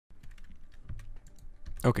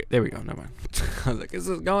Okay, there we go. Never mind. I was like, is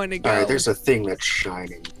this going to go? Alright, there's a thing that's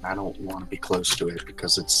shining. I don't want to be close to it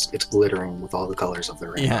because it's glittering with all the colors of the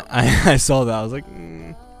rainbow. Yeah, I saw that. I was like,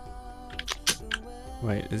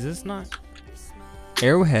 wait, is this not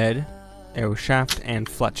arrowhead, arrow shaft, and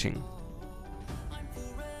fletching?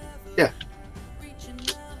 Yeah.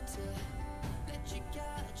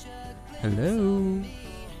 Hello,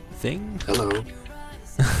 thing. Hello.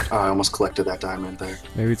 I almost collected that diamond there.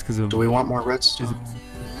 Maybe it's because of. Do we want more redstone?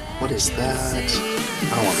 What is that?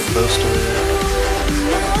 I don't want to be close to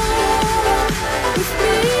it.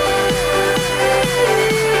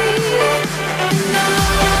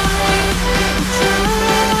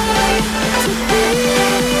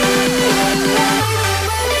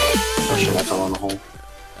 Oh shit, I fell in the hole.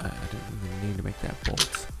 I didn't even need to make that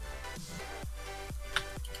bolt.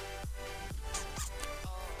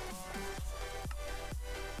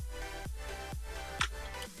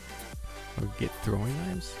 Or get throwing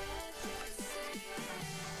knives?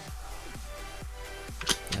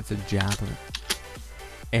 That's a javelin.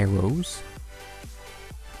 Arrows?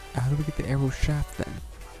 How do we get the arrow shaft then?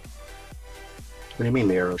 What do you mean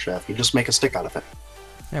the arrow shaft? You just make a stick out of it.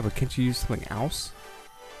 Yeah, but can't you use something else?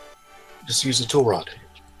 Just use a tool rod.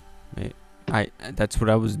 That's what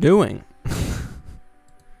I was doing.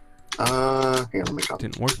 Here, let me copy.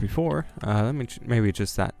 Didn't work before. Maybe it's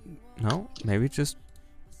just that. No, maybe it's just.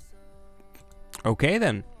 Okay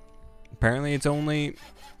then. Apparently it's only,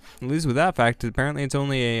 at least with that fact, apparently it's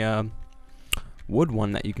only a wood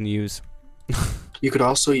one that you can use. You could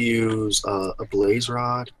also use a blaze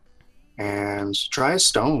rod and try a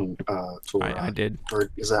stone tool rod. I did. Or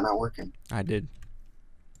is that not working? I did.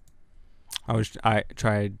 I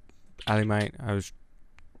tried alimite. I was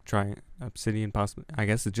trying obsidian, possibly. I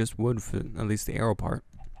guess it's just wood for at least the arrow part.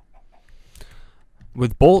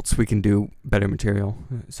 With bolts, we can do better material.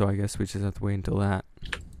 So I guess we just have to wait until that.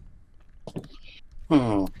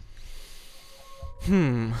 Hmm.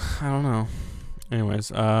 I don't know.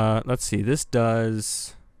 Anyways, let's see. This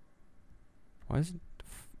does. Why is it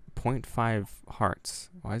 0.5 hearts?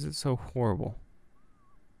 Why is it so horrible?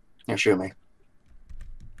 Yeah, shoot me.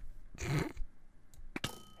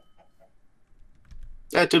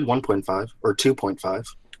 Yeah, it did 1.5 or 2.5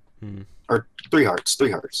 or 3 hearts.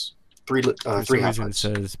 3 hearts. Three half reason hearts.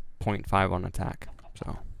 It says 0.5 on attack.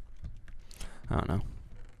 So I don't know.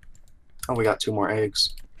 Oh, we got 2 more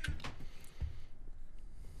eggs.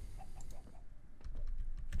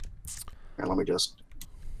 Here, let me just.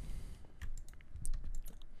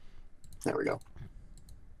 There we go.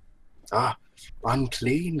 Ah,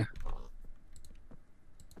 unclean.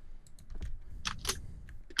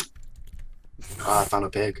 Ah, I found a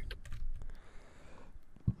pig.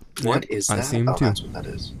 What is I that? see him Oh, too. that's what that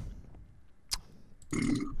is.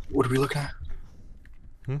 What are we looking at?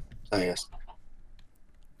 Oh, yes.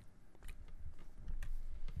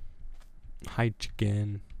 Hi,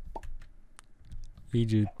 chicken. He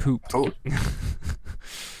just pooped. Oh.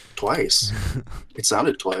 Twice. It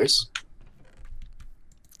sounded twice.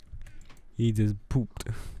 He just pooped.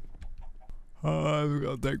 I've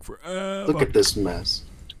got that forever. Look at this mess.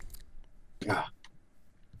 Ah,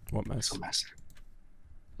 What mess? it's a mess.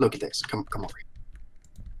 Look at this. Come over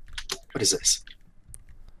here. What is this?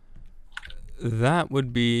 That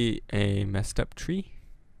would be a messed up tree.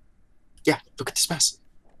 Yeah, look at this mess.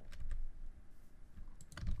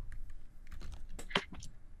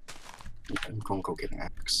 I'm gonna go get an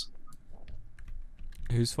axe.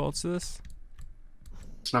 Whose fault's this?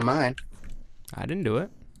 It's not mine. I didn't do it.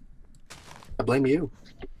 I blame you.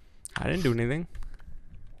 I didn't do anything.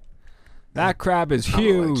 That crab is Oh, it's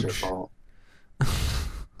your huge. fault.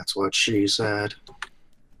 That's what she said.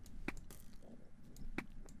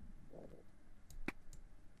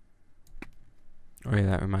 Oh yeah,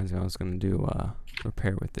 that reminds me. I was gonna do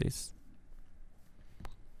repair with these.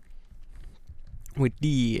 With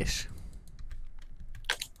these.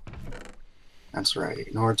 That's right.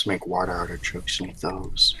 In order to make water artichokes, you need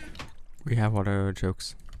those. We have water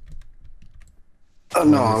jokes. Oh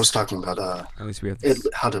no, I was talking about At least we have this.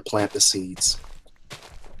 how to plant the seeds.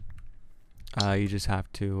 You just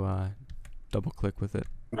have to double click with it.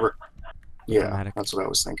 Yeah, Automatic. that's what I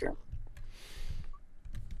was thinking.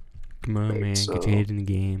 Come on, Wait, man, so- get your head in the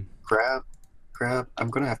game. Crab, I'm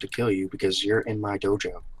gonna have to kill you because you're in my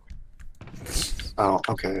dojo. Oh,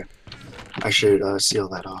 okay. I should seal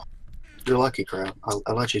that off. You're lucky, Crab. I'll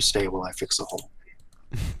let you stay while I fix the hole.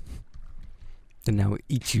 Then I will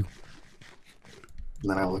eat you. And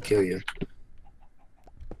then I will kill you.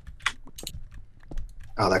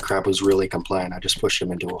 Oh, that crab was really compliant. I just pushed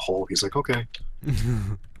him into a hole. He's like, okay.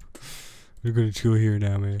 You're gonna chill here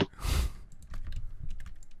now, man.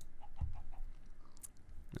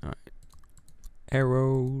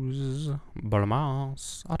 Arrows.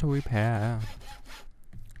 Balamos. Auto repair.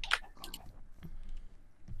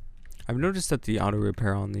 I've noticed that the auto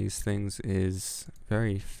repair on these things is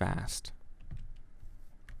very fast.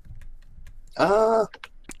 Or at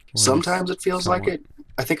Sometimes it feels like somewhat. it.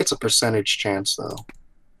 I think it's a percentage chance, though.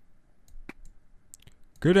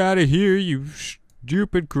 Get out of here, you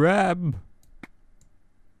stupid crab.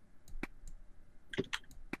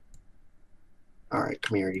 Alright,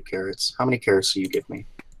 come here, you carrots. How many carrots do you give me?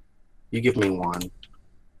 You give me one.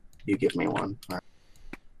 You give me one. Alright.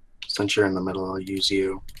 Since you're in the middle, I'll use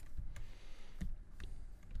you.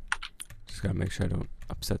 Just gotta make sure I don't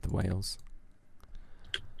upset the whales.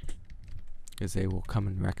 Because they will come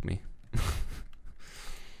and wreck me.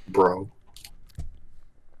 Bro.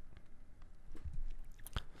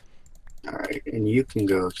 Alright, and you can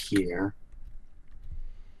go here.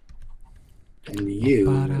 And you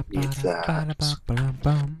need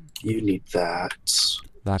that. You need that.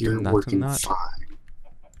 You're working fine.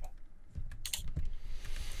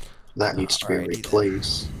 That needs to be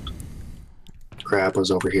replaced. Crab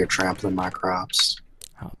was over here trampling my crops.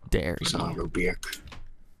 How dare Son you? of a bitch.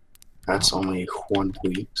 That's only one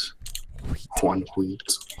wheat. One wheat.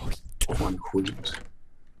 One wheat.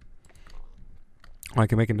 Oh, I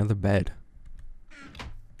can make another bed.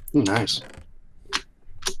 Nice.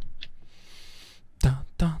 Dun,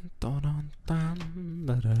 dun, dun, dun, dun,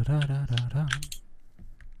 da, da, da, da, da, da.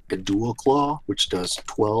 A dual claw, which does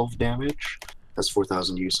 12 damage. Has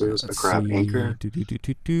 4,000 uses. Let's A crab see. anchor.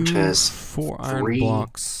 Which has 4 iron 3.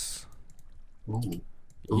 blocks. Ooh.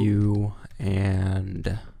 Ooh. You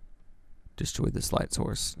and destroy this light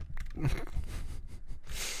source.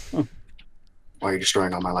 Why are you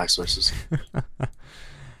destroying all my life sources?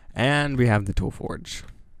 And we have the tool forge.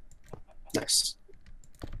 Nice.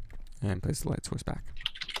 And place the light source back.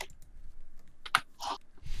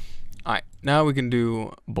 Alright, now we can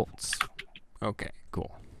do bolts. Okay,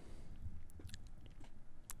 cool.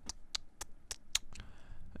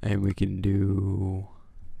 And we can do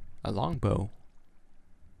a long bow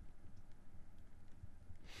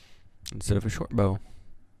instead of a short bow.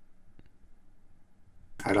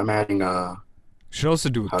 Alright, I'm adding Should also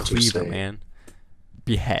do a How to cleaver, say- man.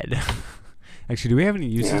 Behead. Actually, do we have any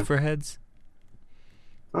uses Yeah. for heads?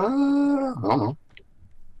 I don't know.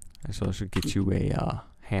 Actually, I should get you a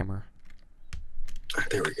hammer.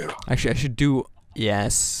 There we go. Actually, I should do...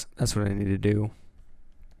 Yes, that's what I need to do.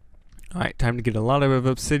 Alright, time to get a lot of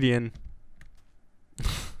obsidian.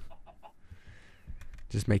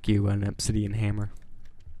 Just make you an obsidian hammer.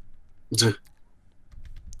 Z-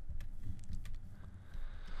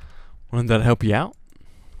 Wouldn't that help you out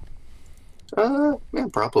Yeah,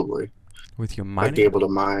 probably. with your I'd be mining? able to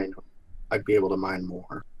mine. I'd be able to mine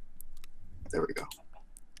more. There we go.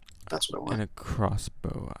 That's what I want. And a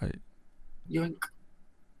crossbow. Yoink.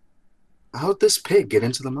 How'd this pig get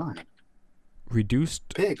into the mine?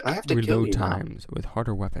 Reduced Pig, I have to kill reload you now. times with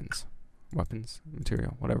harder weapons.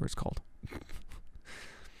 Material, whatever it's called.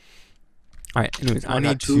 Alright, anyways, I I got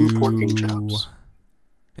need 2 porking to... chops.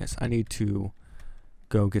 Yes, I need to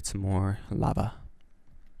go get some more lava.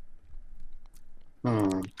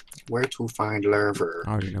 Where to find lava?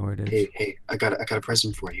 I already know where it is. Hey, I got a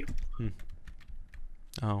present for you.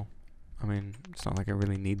 Oh, I mean, it's not like I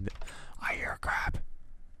really need that. I hear a crab.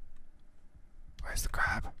 Where's the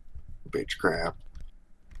crab? Bitch crab.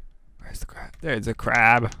 Where's the crab? There's a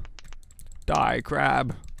crab. Die,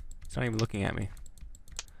 crab. It's not even looking at me.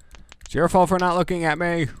 It's your fault for not looking at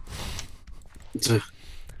me. Z-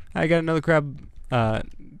 I got another crab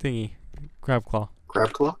thingy. Crab claw.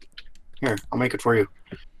 Crab claw? Here, I'll make it for you.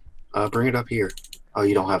 Bring it up here. Oh,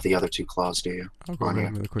 you don't have the other 2 claws, do you? I'll go On get here.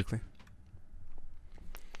 him really quickly.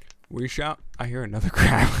 We shout. I hear another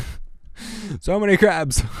crab. So many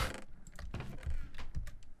crabs.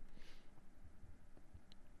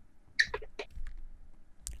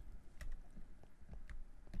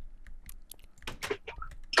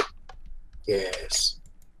 Yes.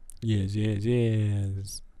 Yes, yes,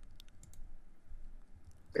 yes.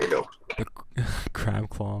 There you go. The crab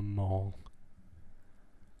claw mall.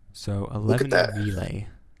 So Look at 11 that. relay.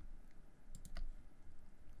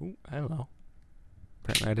 Ooh, hello.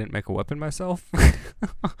 Apparently I didn't make a weapon myself.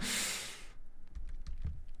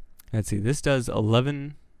 Let's see, this does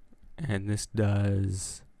 11 and this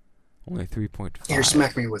does only 3.5. Here,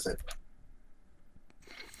 smack me with it.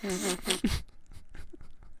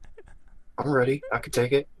 I'm ready. I can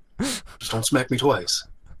take it. Just don't smack me twice.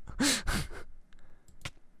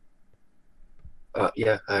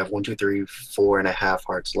 Yeah, I have 1, 2, 3, 4.5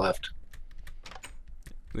 hearts left.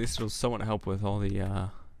 At least it'll somewhat help with all the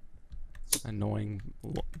annoying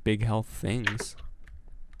big health things.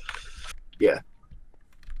 Yeah.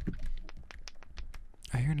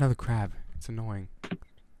 I hear another crab. It's annoying.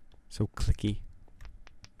 So clicky.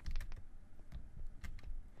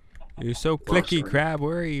 You're so clicky, sorry. crab.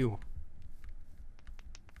 Where are you?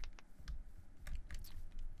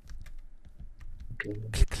 Okay.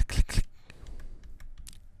 Click, click, click, click.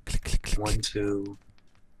 Click, click, click. 1, 2.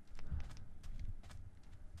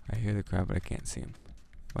 I hear the crab, but I can't see him.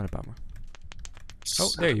 What a bummer.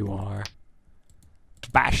 Oh, there you are.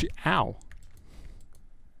 Bash! Ow!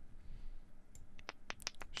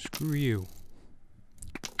 Screw you.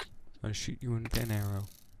 I'll shoot you with an arrow.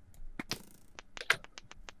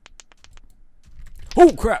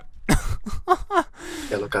 Oh, crap!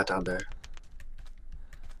 Yeah, look out down there.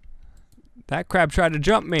 That crab tried to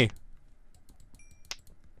jump me.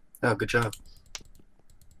 Oh, good job.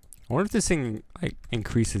 I wonder if this thing, like,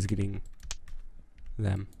 increases getting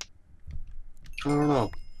them. I don't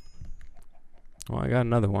know. Well, I got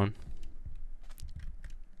another one.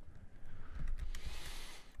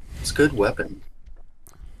 It's a good weapon.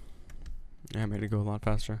 Yeah, I made it go a lot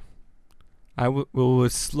faster. I will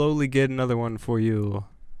slowly get another one for you.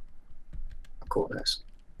 Of course.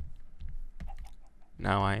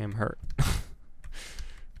 Now I am hurt.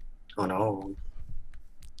 Oh no.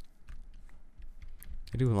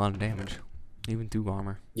 I do a lot of damage, even through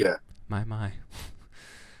armor. Yeah. My.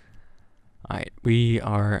 Alright,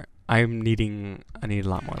 I need a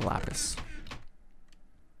lot more lapis.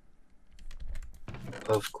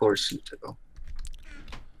 Of course you do.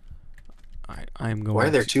 Alright, I'm going Why are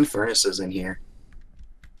there 2 furnaces in here?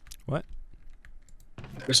 What?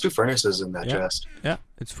 There's 2 furnaces in that Yeah. chest. Yeah,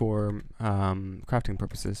 it's for crafting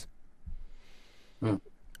purposes. Hmm.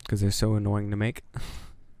 Because they're so annoying to make.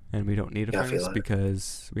 And we don't need a Yeah, I feel furnace it.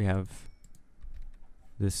 because we have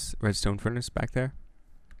this redstone furnace back there.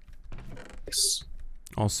 Yes.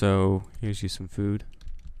 Also, here's you some food.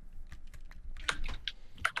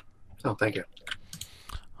 Oh, thank you.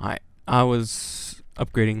 I was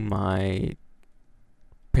upgrading my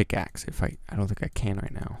pickaxe. I don't think I can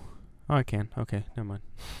right now. Oh, I can. Okay, never mind.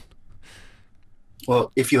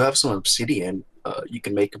 Well, if you have some obsidian, you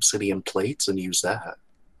can make obsidian plates and use that.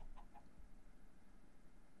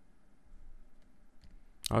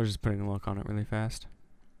 I was just putting a look on it really fast.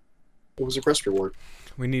 What was your quest reward?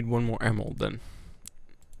 We need one more emerald then.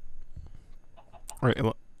 Alright,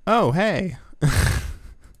 well, oh, hey!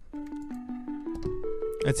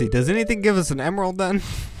 Let's see, does anything give us an emerald then?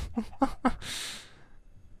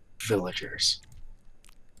 Villagers.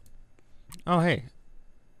 Oh, hey.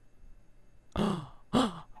 Alright,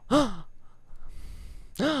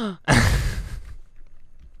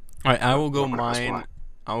 I will go mine.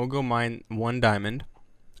 I will go mine 1 diamond.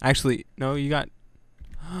 Actually, no, you got...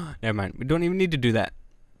 Never mind. We don't even need to do that.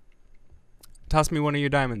 Toss me one of your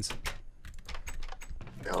diamonds.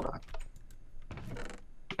 Yeah, hold on.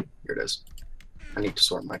 Here it is. I need to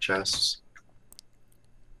sort my chests.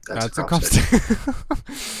 That's a crop crop stick. stick.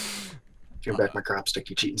 Give back my crop stick,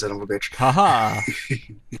 you cheating son of a bitch. Haha.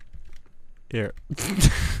 Here.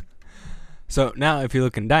 So now if you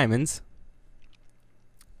look in diamonds.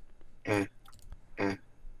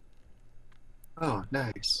 Oh,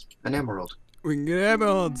 nice. An emerald. We can get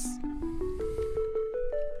emeralds.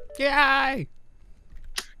 Yay!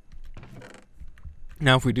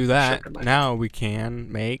 Now if we do that, Shit, now we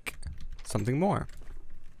can make something more.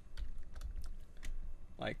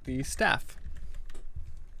 Like the staff.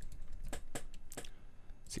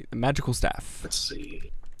 Let's see, the magical staff. Let's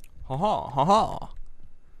see. Ha ha ha ha.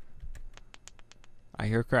 I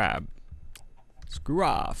hear crab. Screw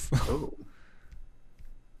off. Oh.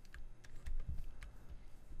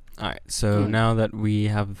 Alright, so now that we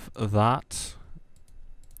have that,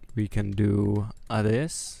 we can do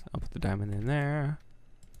this. I'll put the diamond in there.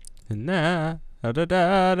 In there. Da da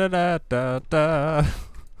da da da da da.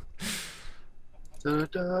 Da,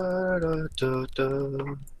 da, da, da,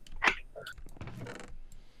 da.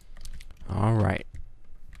 Alright.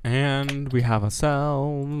 And we have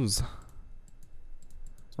ourselves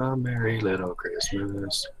A merry little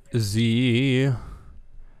Christmas. the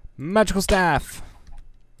magical staff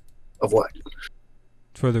Of what?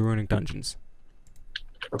 for the Runic Dungeons.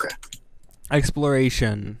 Okay.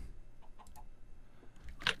 Exploration.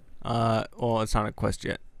 Well, it's not a quest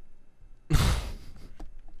yet.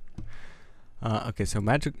 Okay, so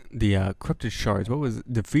the corrupted shards. What was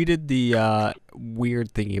defeated the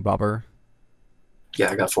weird thingy bobber?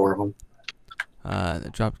 Yeah, I got 4 of them. The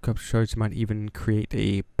dropped corrupted shards might even create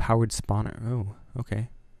a powered spawner. Oh, okay.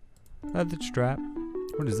 The strap.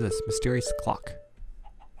 What is this? Mysterious clock.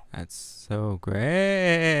 That's so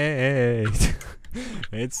great.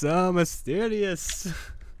 It's so mysterious.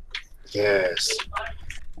 Yes.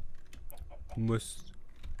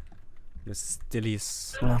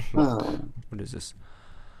 Mysterious. Uh-huh. What is this?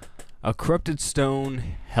 A corrupted stone,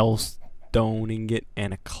 hellstone ingot,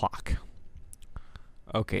 and a clock.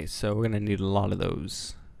 Okay, so we're gonna need a lot of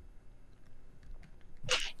those.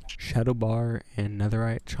 Shadow bar and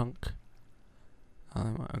netherite chunk.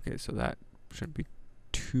 Okay, so that shouldn't be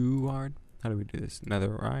too hard. How do we do this?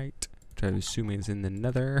 Netherite, which I'm assuming is in the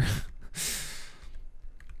nether.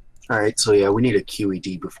 Alright, so yeah, we need a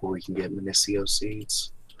QED before we can get Minicio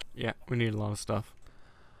seeds. Yeah, we need a lot of stuff.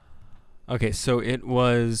 Okay, so it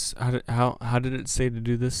was how did it say to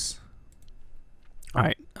do this? All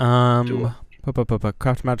right.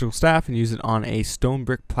 Craft a magical staff and use it on a stone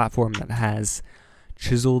brick platform that has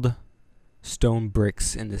chiseled stone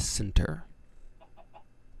bricks in the center.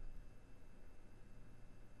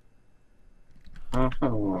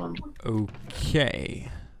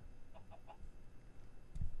 Okay.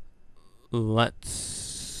 Let's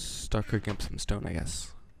start cooking up some stone, I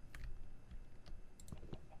guess.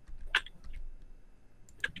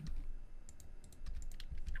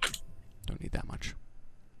 Don't need that much.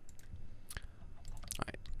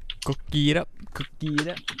 Alright. Cookie it up. Cookie it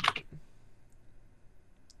up.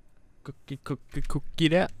 Cookie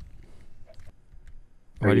it up.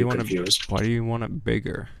 Why do you want it? Why do you want it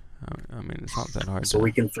bigger? I mean, it's not that hard. So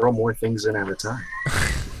we can throw more things in at a time.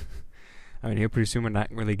 I mean, here pretty soon we're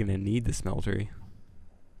not really gonna need the smeltery.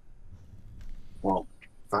 Well,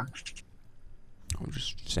 fine. I'm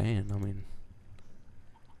just saying. I mean,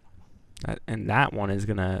 that one is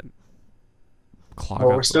gonna clog up.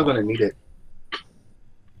 Well, we're still gonna need it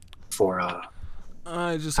for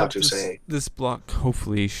I just how hope to say. this block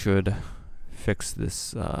hopefully should fix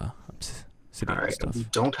this obsidian Alright, stuff. we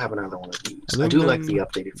don't have another one of these. I do like the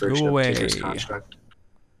updated version of Tinker's Construct,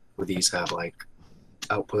 where these have like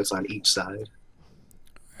outputs on each side.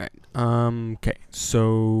 Alright. Okay.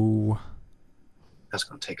 So. That's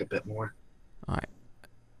gonna take a bit more. Alright.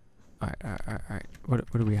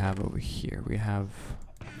 What do we have over here? We have.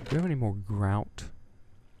 Do we have any more grout?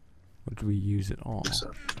 What do we use at all?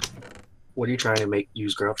 So, what are you trying to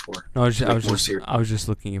use grout for? No, I was just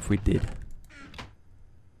looking if we did.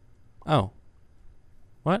 Oh.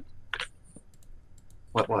 What?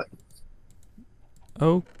 What?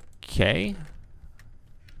 Okay.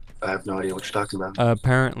 I have no idea what you're talking about.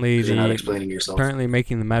 Apparently you're not explaining yourself. Apparently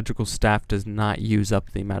making the magical staff does not use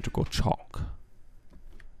up the magical chalk.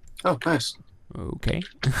 Oh, nice. Okay.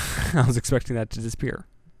 I was expecting that to disappear.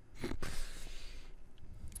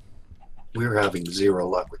 We were having zero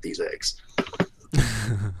luck with these eggs.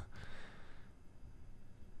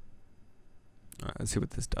 Alright, let's see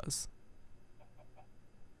what this does.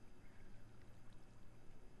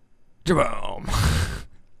 Jaboom!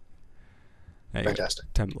 Hey, Fantastic.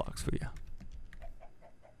 10 blocks for you.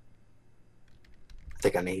 I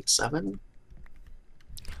think I need 7.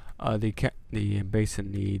 The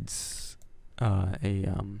basin needs a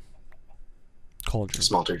cauldron.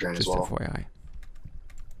 Smelter drain as well. Just FYI.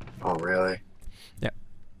 Oh, really? Yeah.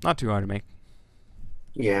 Not too hard to make.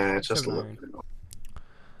 Yeah, it's just a little.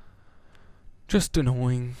 Just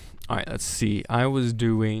annoying. Alright, let's see. I was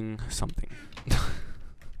doing something.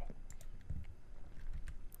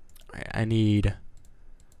 I need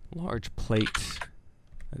large plate.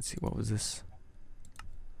 Let's see, what was this?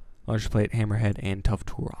 Large plate, hammerhead, and tough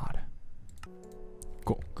tool rod.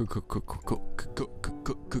 Cool.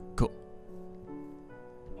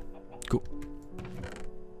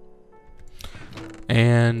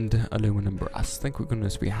 And aluminum brass. Thank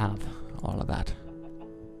goodness we have all of that.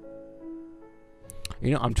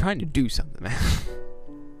 You know, I'm trying to do something, man.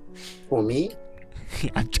 For me?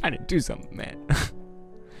 I'm trying to do something, man.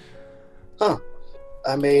 Huh.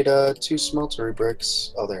 I made 2 smeltery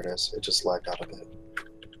bricks. Oh, there it is. It just lagged out a bit.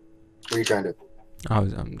 What are you trying to do?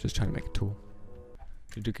 I'm just trying to make a tool.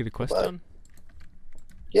 Did you get a quest done?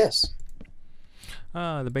 Yes.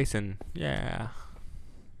 The basin. Yeah.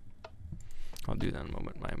 I'll do that in a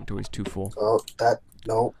moment. My inventory's too full. Oh,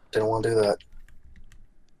 no, didn't want to do that.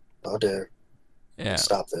 Oh, dear. Yeah.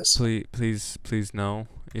 Stop this. Please, no.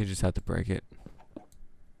 You just have to break it.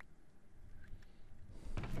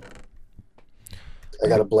 I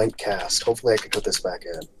got a blank cast. Hopefully I can put this back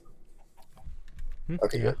in.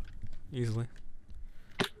 Okay, yeah, good. Easily.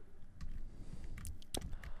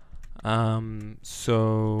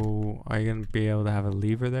 So are you gonna be able to have a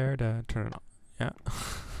lever there to turn it on? Yeah.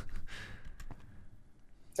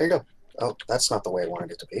 There you go. Oh, that's not the way I wanted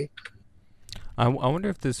it to be. I wonder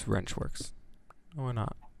if this wrench works. Oh, why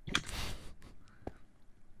not?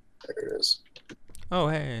 There it is. Oh,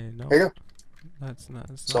 hey, no. There you go. That's not.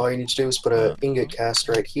 So all you need to do is put a ingot cast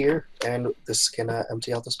right here, and this can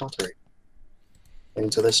empty out the smeltery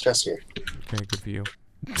into this chest here. Okay, good for you.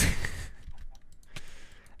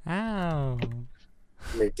 Ow.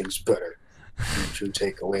 Make things better. You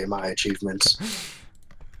take away my achievements.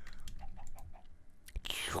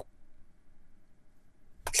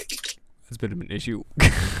 That's a bit of an issue.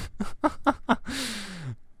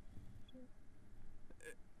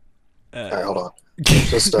 Alright, hold on.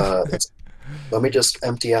 Just let me just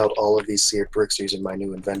empty out all of these seared bricks using my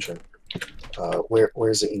new invention.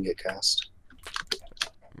 Where's the ingot cast?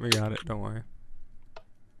 We got it, don't worry.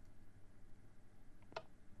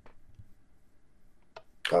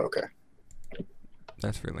 Oh, okay.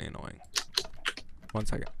 That's really annoying. 1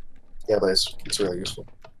 second. Yeah, but it's really useful.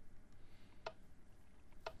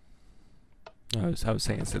 I was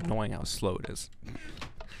saying it's annoying how slow it is.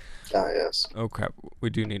 Ah, yes. Oh crap, we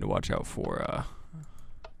do need to watch out for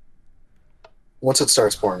Once it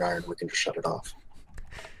starts pouring iron, we can just shut it off.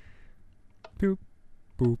 boop,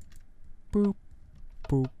 boop, boop,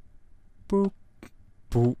 boop, boop,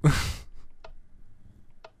 boop.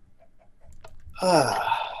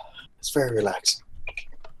 It's very relaxing.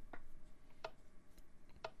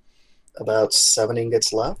 About 7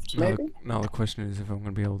 ingots left, maybe? Now the question is if I'm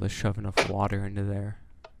gonna be able to shove enough water into there.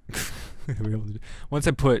 Once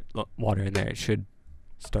I put water in there, it should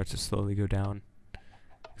start to slowly go down,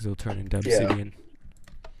 because it'll turn into obsidian.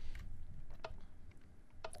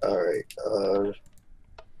 Alright,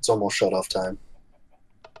 it's almost shut off time.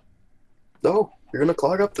 No, you're gonna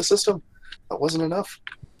clog up the system. That wasn't enough.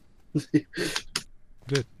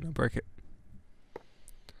 Good, now break it.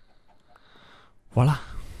 Voila.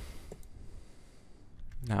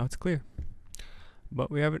 Now it's clear.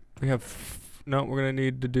 But we're gonna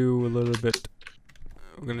need to do a little bit.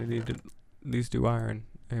 We're gonna need to at least do iron.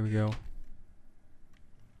 There we go.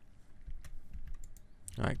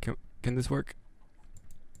 Alright, can this work?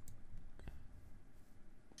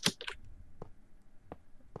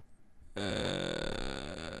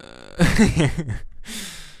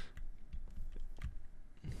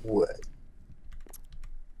 What?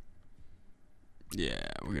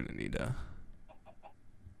 Yeah, we're gonna need a.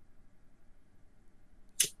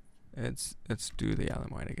 Let's do the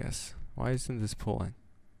alumite, I guess. Why isn't this pulling?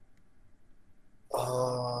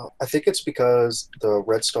 I think it's because the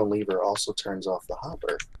redstone lever also turns off the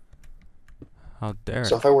hopper. How dare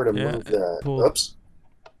So it? if I were to Yeah, move that, pull. oops.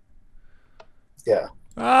 Yeah.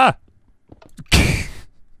 Ah!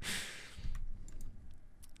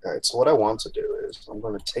 All right. So what I want to do is I'm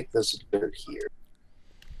going to take this dirt here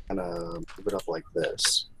and move it up like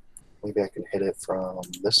this. Maybe I can hit it from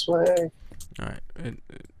this way. Alright,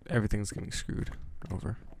 everything's getting screwed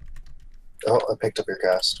over. Oh, I picked up your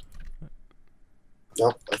cast.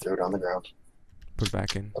 Nope, I threw it on the ground. Put it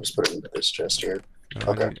back in. I'll just put it into this chest here.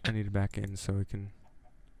 No, Okay. I need it back in so we can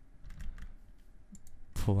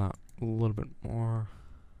pull out a little bit more.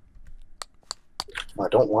 Well, I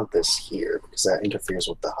don't want this here because that interferes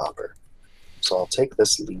with the hopper. So I'll take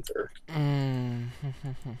this lever. Yeah,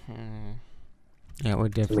 we're Let me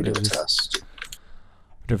definitely do a test.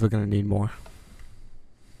 gonna need more.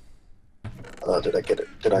 Did I get it?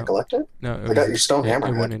 Did I No. collect it? No, I got your stone it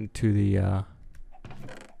went hammerhead. into the I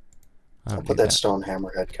I'll don't put need that stone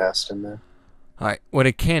hammerhead cast in there. Alright, what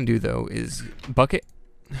it can do though is bucket,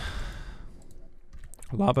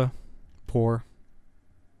 lava, pour.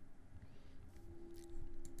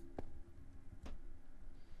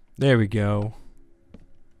 There we go.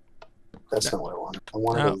 That's not what I wanted. I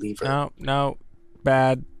wanted a lever. No,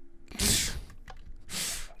 bad.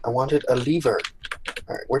 I wanted a lever.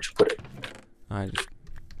 Alright, where'd you put it? I just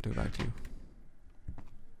do it back to you.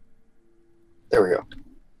 There we go.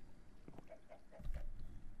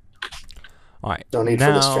 Alright, No need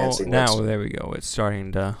for this fancy now list. there we go. It's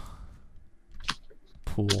starting to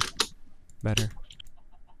pool better.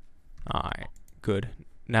 Alright, good.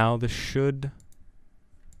 Now this should.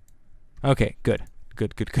 Okay, good.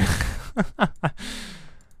 Good.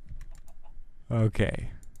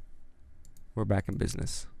 Okay. We're back in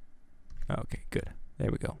business. Okay, good.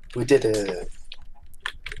 There we go. We did it.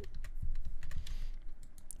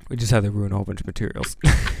 We just had to ruin a whole bunch of materials.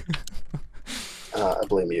 I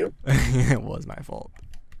blame you. It was my fault.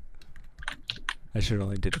 I should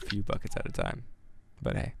only did a few buckets at a time.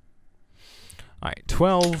 But hey. Alright,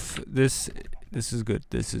 12. This is good.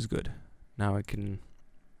 This is good. Now I can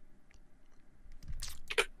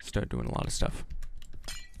start doing a lot of stuff.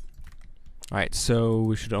 Alright, so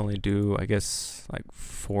we should only do, I guess, like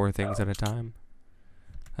 4 things at a time.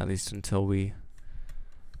 At least until we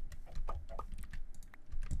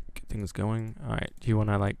get things going. Alright, do you want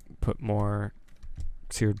to, like, put more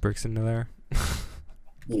seared bricks into there?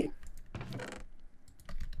 Yeah.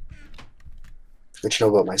 What you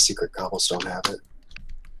know about my secret cobblestone habit?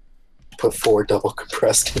 Put 4 double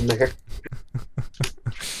compressed in there.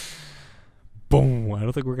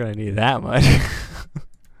 don't think we're gonna need that much.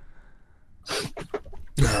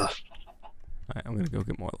 Alright, I'm gonna go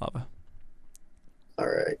get more lava.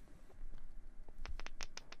 Alright.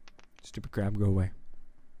 Stupid crab, go away.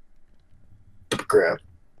 Grab.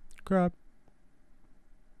 Crab.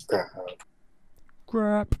 Grab.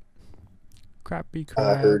 Crap. Crappy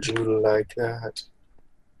crab. I heard you like that.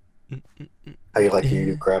 How you like your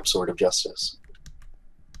new crab sword of justice?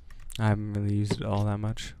 I haven't really used it all that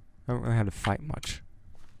much. I haven't really had to fight much.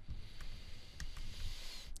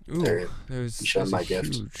 Ooh, There, there's you showed a my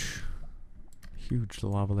gift. huge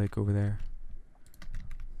lava lake over there.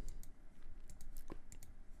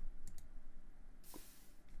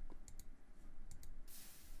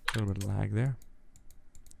 A little bit of lag there.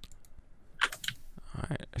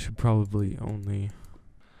 Alright, I should probably only...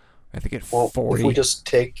 I have to get 40. If we just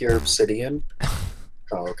take your obsidian...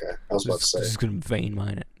 Oh, okay. I was about to say. Just gonna vein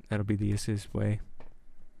mine it. That'll be the easiest way.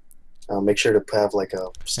 Make sure to have like a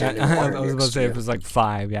standing water I was about to say next if it was like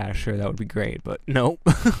 5, yeah, sure, that would be great, but nope.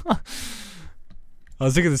 I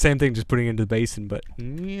was thinking the same thing, just putting it into the basin, but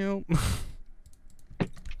nope.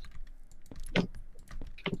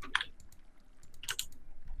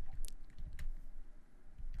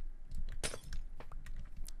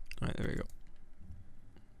 Alright, there we go.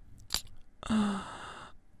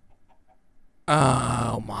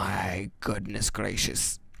 Oh my goodness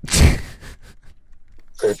gracious.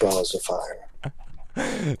 Great balls of fire.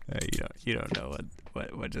 You don't know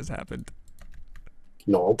what just happened.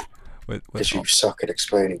 Nope. With Because you suck at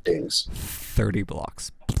explaining things. 30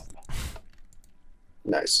 blocks.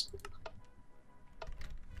 Nice.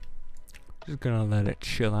 Just gonna let it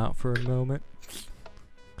chill out for a moment.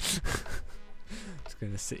 Just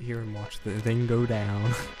gonna sit here and watch the thing go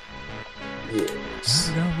down.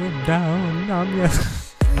 Yes. Going down on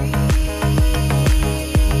ya.